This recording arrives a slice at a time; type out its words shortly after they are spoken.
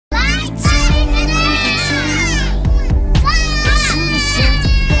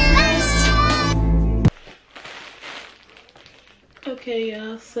Okay,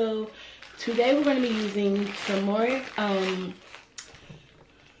 y'all, so today we're going to be using some more, there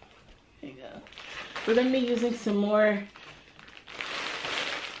you go. We're going to be using some more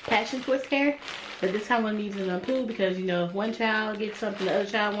passion twist hair, but this time I'm going to be using them too because, you know, if one child gets something, the other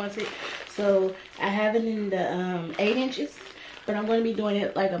child wants it. So I have it in the 8 inches, but I'm going to be doing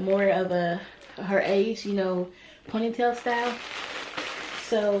it like a more of a her age, you know, ponytail style.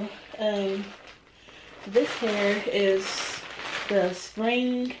 So this hair is the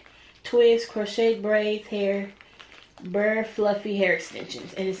spring twist crochet braids hair burr fluffy hair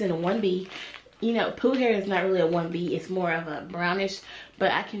extensions, and it's in a 1B. You know, Pooh hair is not really a 1B, it's more of a brownish,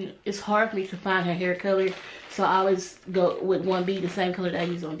 but it's hard for me to find her hair color, so I always go with 1B, the same color that I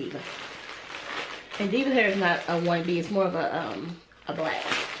use on Diva. And Diva hair is not a 1B, it's more of a black.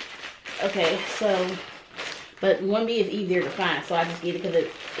 Okay, so but 1B is easier to find, so I just get it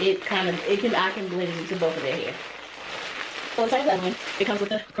because I can blend it into both of their hair. So inside that one, it comes with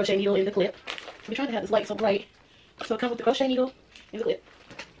the crochet needle in the clip. We're trying to have this light so bright. So it comes with the crochet needle in the clip.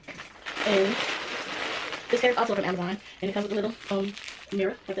 And this hair is also from Amazon, and it comes with a little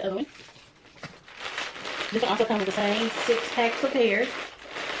mirror like the other one. This one also comes with the same 6 packs of hair.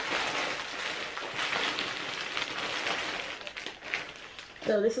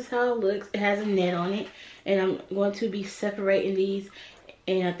 So this is how it looks. It has a net on it, and I'm going to be separating these,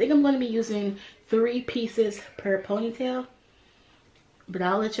 and I think I'm going to be using 3 pieces per ponytail, but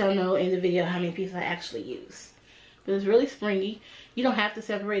I'll let y'all know in the video how many pieces I actually use. But it's really springy. You don't have to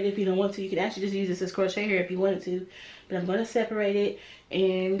separate it if you don't want to. You can actually just use this as crochet hair if you wanted to, but I'm going to separate it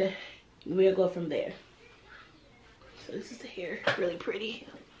and we'll go from there. So this is the hair, really pretty.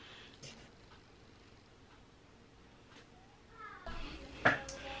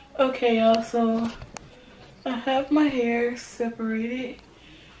 Okay, y'all, so I have my hair separated.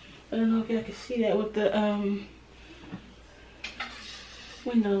 I don't know if y'all can see that with the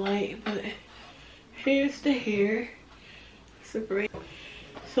window light, but here's the hair separate.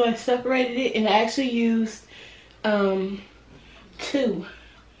 So I separated it, and I actually used 2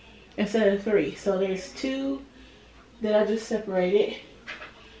 instead of 3. So there's 2 that I just separated,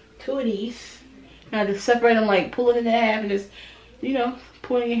 2 of these, and I just separate them, like pull it in half and just, you know,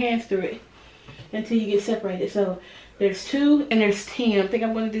 pulling your hands through it until you get separated. So there's 2 and there's 10. I think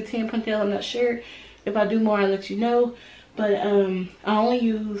I'm going to do 10 ponytails. I'm not sure. If I do more, I'll let you know. But I only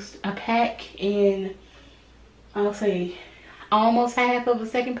used a pack, and I'll say almost half of a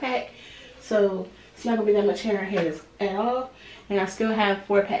second pack. So it's not going to be that much hair in here at all. And I still have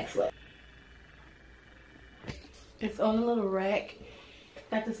 4 packs left. It's on a little rack.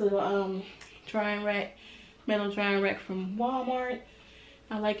 Got this little drying rack, metal drying rack from Walmart.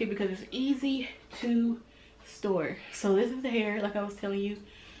 I like it because it's easy to store. So this is the hair, like I was telling you.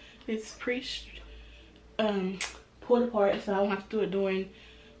 It's pulled apart, so I won't have to do it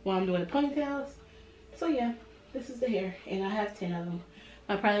while I'm doing the ponytails. So yeah, this is the hair, and I have 10 of them.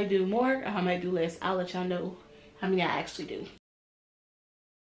 I'll probably do more, or I might do less. I'll let y'all know how many I actually do.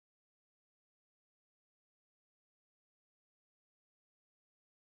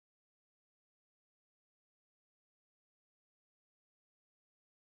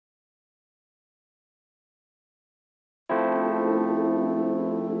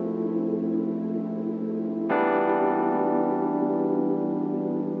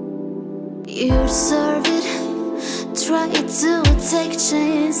 You deserve it. Try to take a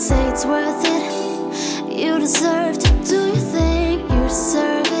chance, say it's worth it. You deserve to do your thing. You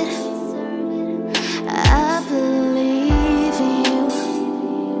deserve it. I believe in you.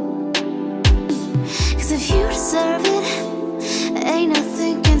 'Cause if you deserve it, ain't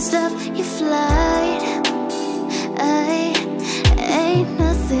nothing can stop your flight. Ain't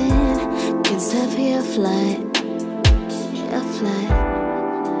nothing can stop your flight. Your flight.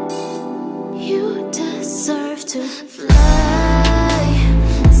 You deserve to fly,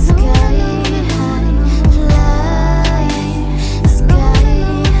 sky high, fly, sky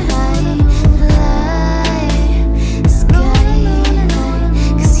high, fly, sky high,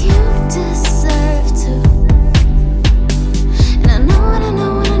 'cause you deserve to. And I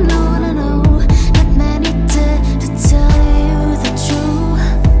know, not many dare to tell you the truth,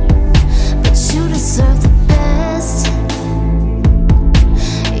 but you deserve the best.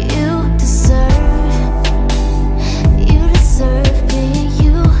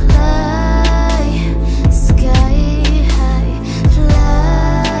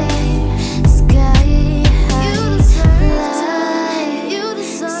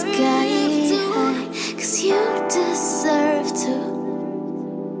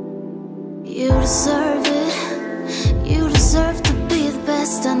 You deserve to be the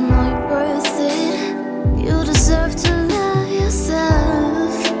best. I know you're worth it. You deserve to love yourself.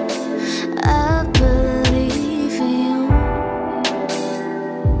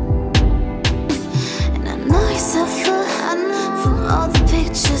 you suffer from all the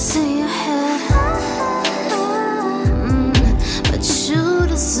pictures in your head. But you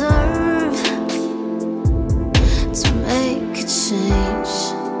deserve to make a change.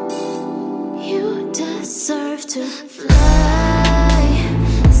 You deserve to fly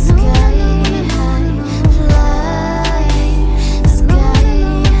sky high, fly sky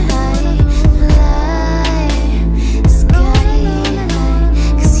high, fly sky high,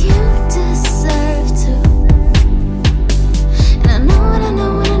 'cause you deserve to. And I know, and I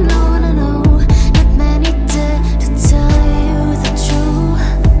know, and I know, and I know, not many dare to tell you the truth,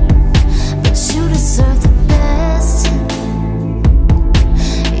 but you deserve the best.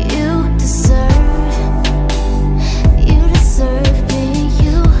 You deserve being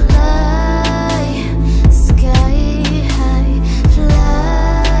you. Fly sky high,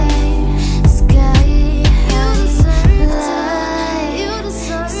 fly sky high, fly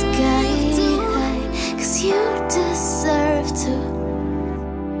sky high, 'cause you deserve to.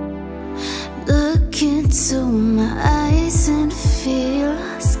 Look into my eyes and feel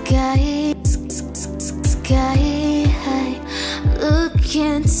sky high. Look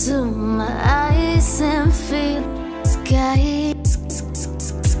into my eyes and feel sky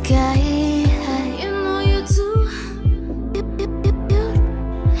high. You know you do.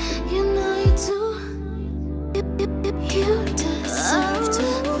 You know you do. You deserve to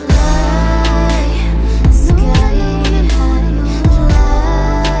fly sky high,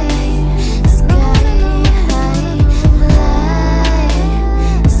 fly sky high, fly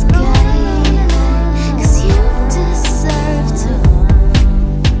sky high, 'cause you deserve to.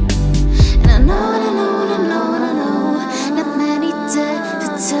 And I know, and I know, and I know, and I know, not many dare to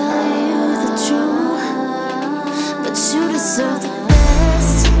tell you the truth, but you deserve the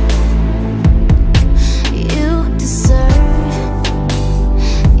best. You deserve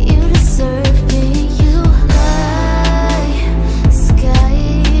being you. Fly sky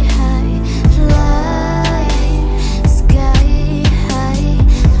high, fly sky high,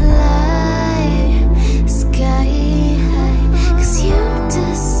 fly sky high, 'cause you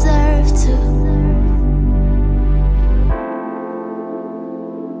deserve to.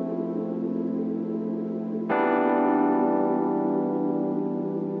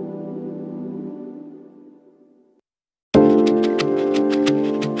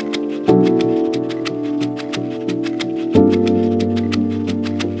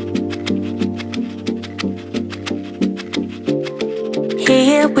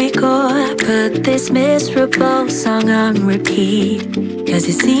 Here we go, I put this miserable song on repeat, 'cause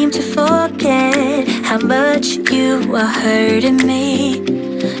you seem to forget how much you are hurting me.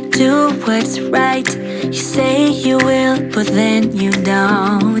 Do what's right, you say you will, but then you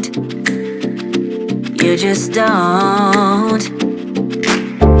don't. You just don't.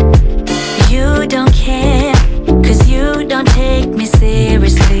 You don't care, 'cause you don't take me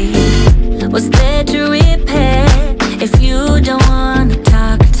seriously. What's there to repair if you don't wanna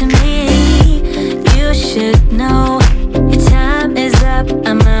talk to me? You should know your time is up,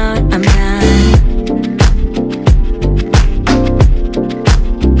 I'm out, I'm done.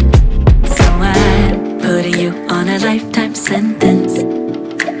 So I'm putting you on a lifetime sentence,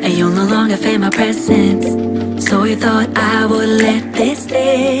 and you'll no longer feel my presence. So you thought I would let this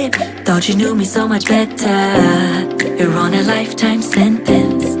live, thought you knew me so much better. You're on a lifetime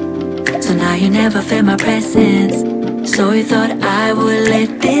sentence, so now you never feel my presence. So you thought I would let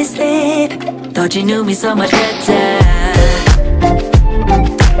this live, thought you knew me so much better.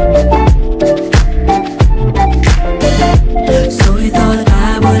 So you thought I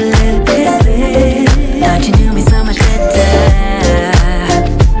would let this live, thought you knew me so much better.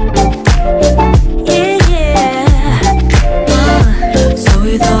 Yeah, yeah. So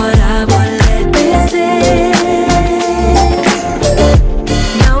you thought I would let this live.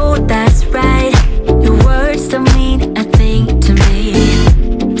 No, that's right, your words don't mean a thing to me.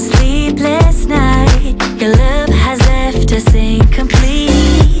 Sleepless night, your love has left us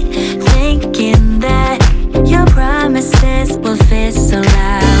incomplete. Thinking that your promises will fit so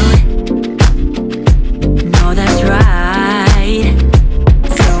loud. No, that's right.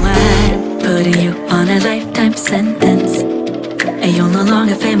 So I'm putting you on a lifetime sentence, and you'll no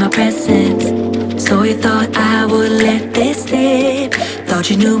longer feel my presence. So you thought I would let this live, thought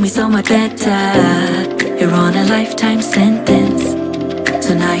you knew me so much better. You're on a lifetime sentence,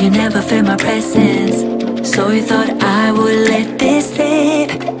 so now you never feel my presence. So you thought I would let this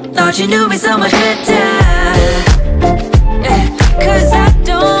live, thought you knew me so much better. Yeah, 'cause I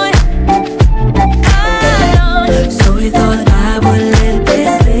don't. So you thought I would let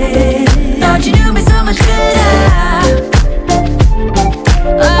this live, thought you knew me so much better.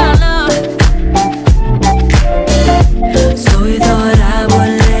 Oh no.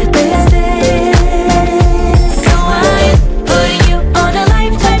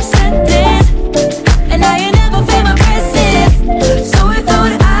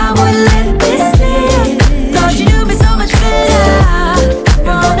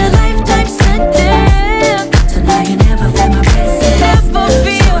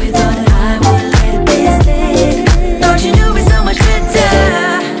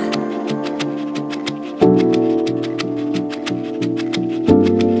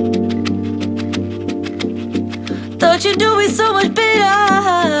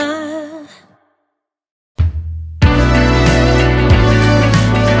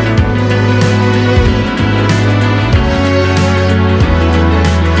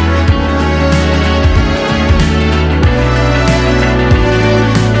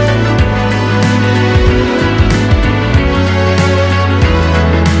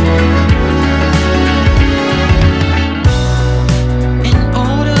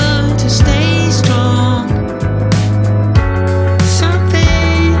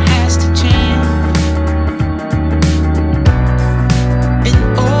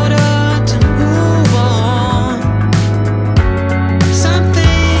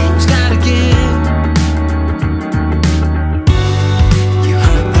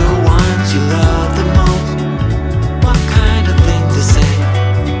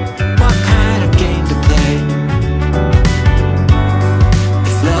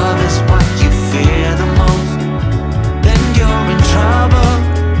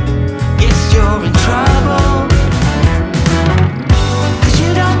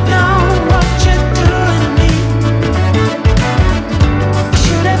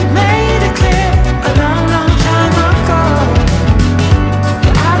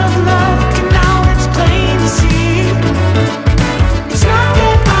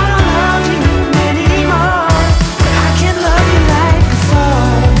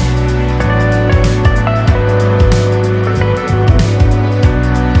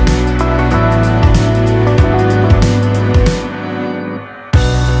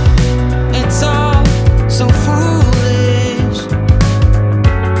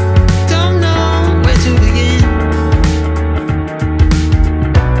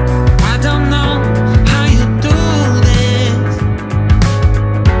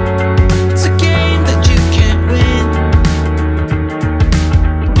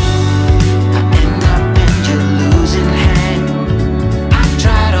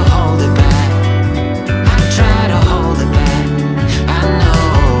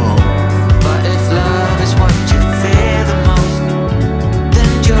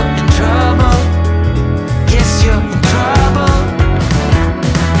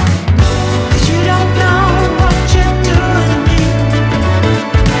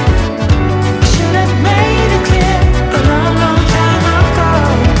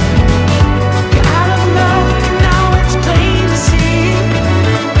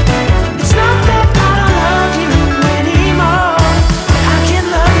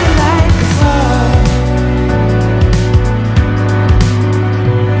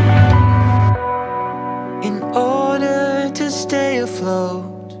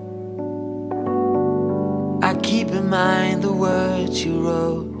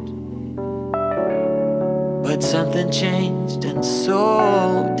 But something changed and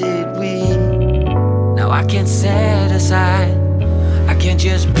so did we. Now I can't set aside, I can't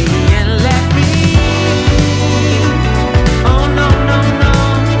just be and let me. Oh no, no, no.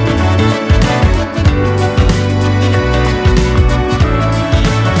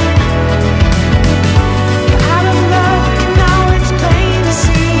 You're out of love and now it's plain to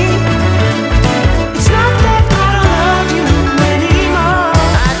see. It's not that I don't love you anymore.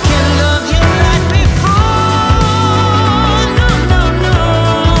 I can't love you like before. No, no, no.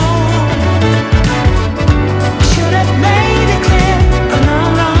 I should have made it clear a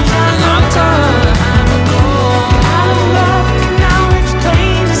long, long time ago. Out of love and now it's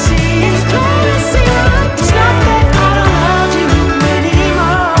plain to see. It's plain to see. It's not that I don't love you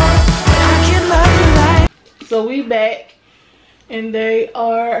anymore. I can't love you like. So we back, and they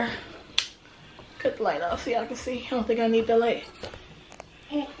are. Cut the light off so y'all can see. I don't think I need the light.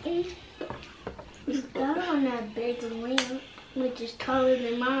 You got on that big lamp, which is taller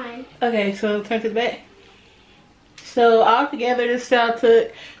than mine. Okay, so turn to the back. So all together, this style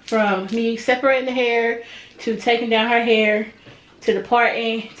took from me separating the hair to taking down her hair to the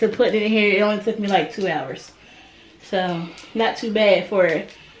parting to putting it in here. It only took me like 2 hours. So not too bad for a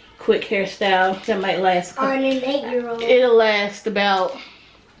quick hairstyle that might last. On an 8-year-old. It'll last about.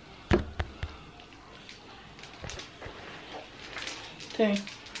 Okay.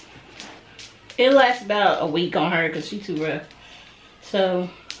 It'll last about a week on her because she's too rough. So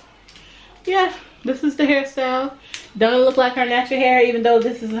yeah, this is the hairstyle. Don't look like her natural hair, even though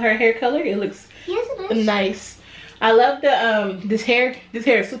this is her hair color. It looks nice. I love the this hair. This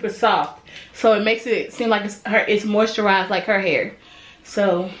hair is super soft, so it makes it seem like it's moisturized like her hair.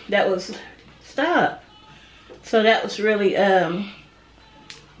 So that was So that was really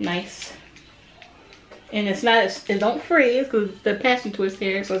nice. And it's not, it don't freeze because the passion twist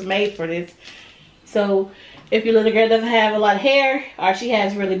hair, so it's made for this. So if your little girl doesn't have a lot of hair, or she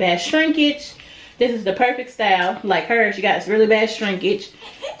has really bad shrinkage, this is the perfect style. Like her, she got really bad shrinkage.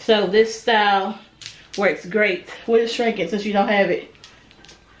 So this style works great with shrinking since you don't have it.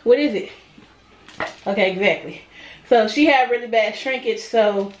 What is it? Okay, exactly. So she had really bad shrinkage,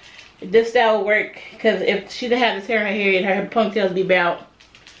 so this style will work because if she didn't have this hair in her head, her ponytails would be about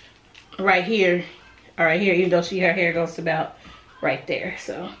right here. Or right here, even though her hair goes to about right there.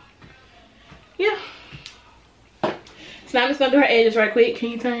 So yeah. So now I'm just gonna do her edges right quick.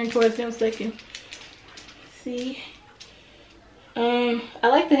 Can you turn towards them a second? See? I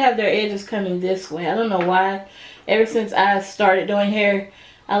like to have their edges coming this way. I don't know why. Ever since I started doing hair,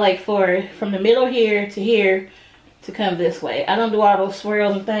 I like from the middle here to come this way. I don't do all those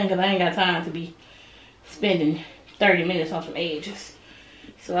swirls and things because I ain't got time to be spending 30 minutes on some edges.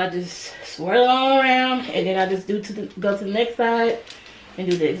 So I just swirl it all around, and then I just go to the next side and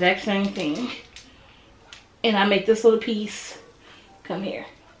do the exact same thing. And I make this little piece come here.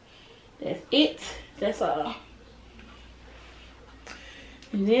 That's it. That's all.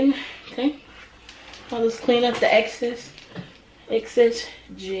 And then, okay, I'll just clean up the excess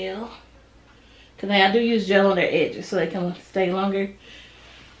gel. Because I do use gel on their edges so they can stay longer.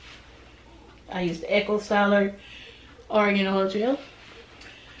 I use the Echo Styler Oregano gel.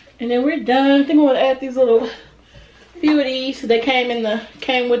 And then we're done. I think I'm gonna add these little few of these that came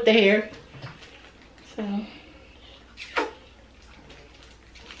with the hair. So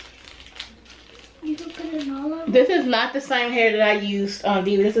You can put it all over. this is not the same hair that I used on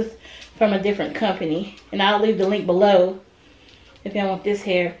Divas. This is from a different company, and I'll leave the link below if y'all want this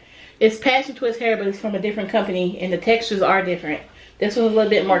hair. It's passion twist hair, but it's from a different company, and the textures are different. This one's a little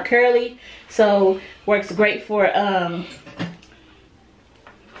bit more curly, so works great for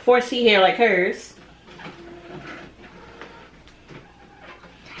 4C hair like hers.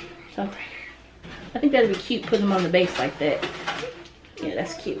 So I think that'd be cute, put them on the base like that. Yeah,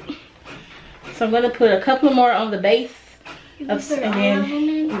 that's cute. So I'm gonna put a couple more on the base, and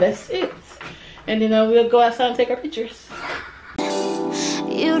then that's it. And then we'll go outside and take our pictures.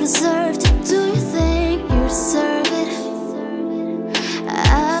 You deserve to do your thing. You deserve it.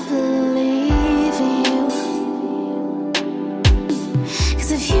 I believe in you.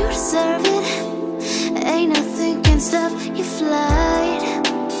 'Cause if you deserve it, ain't nothing can stop your flight.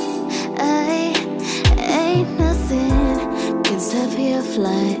 Ain't nothing can stop your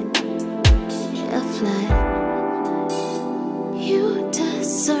flight. Your flight. You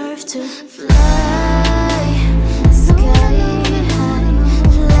deserve to fly.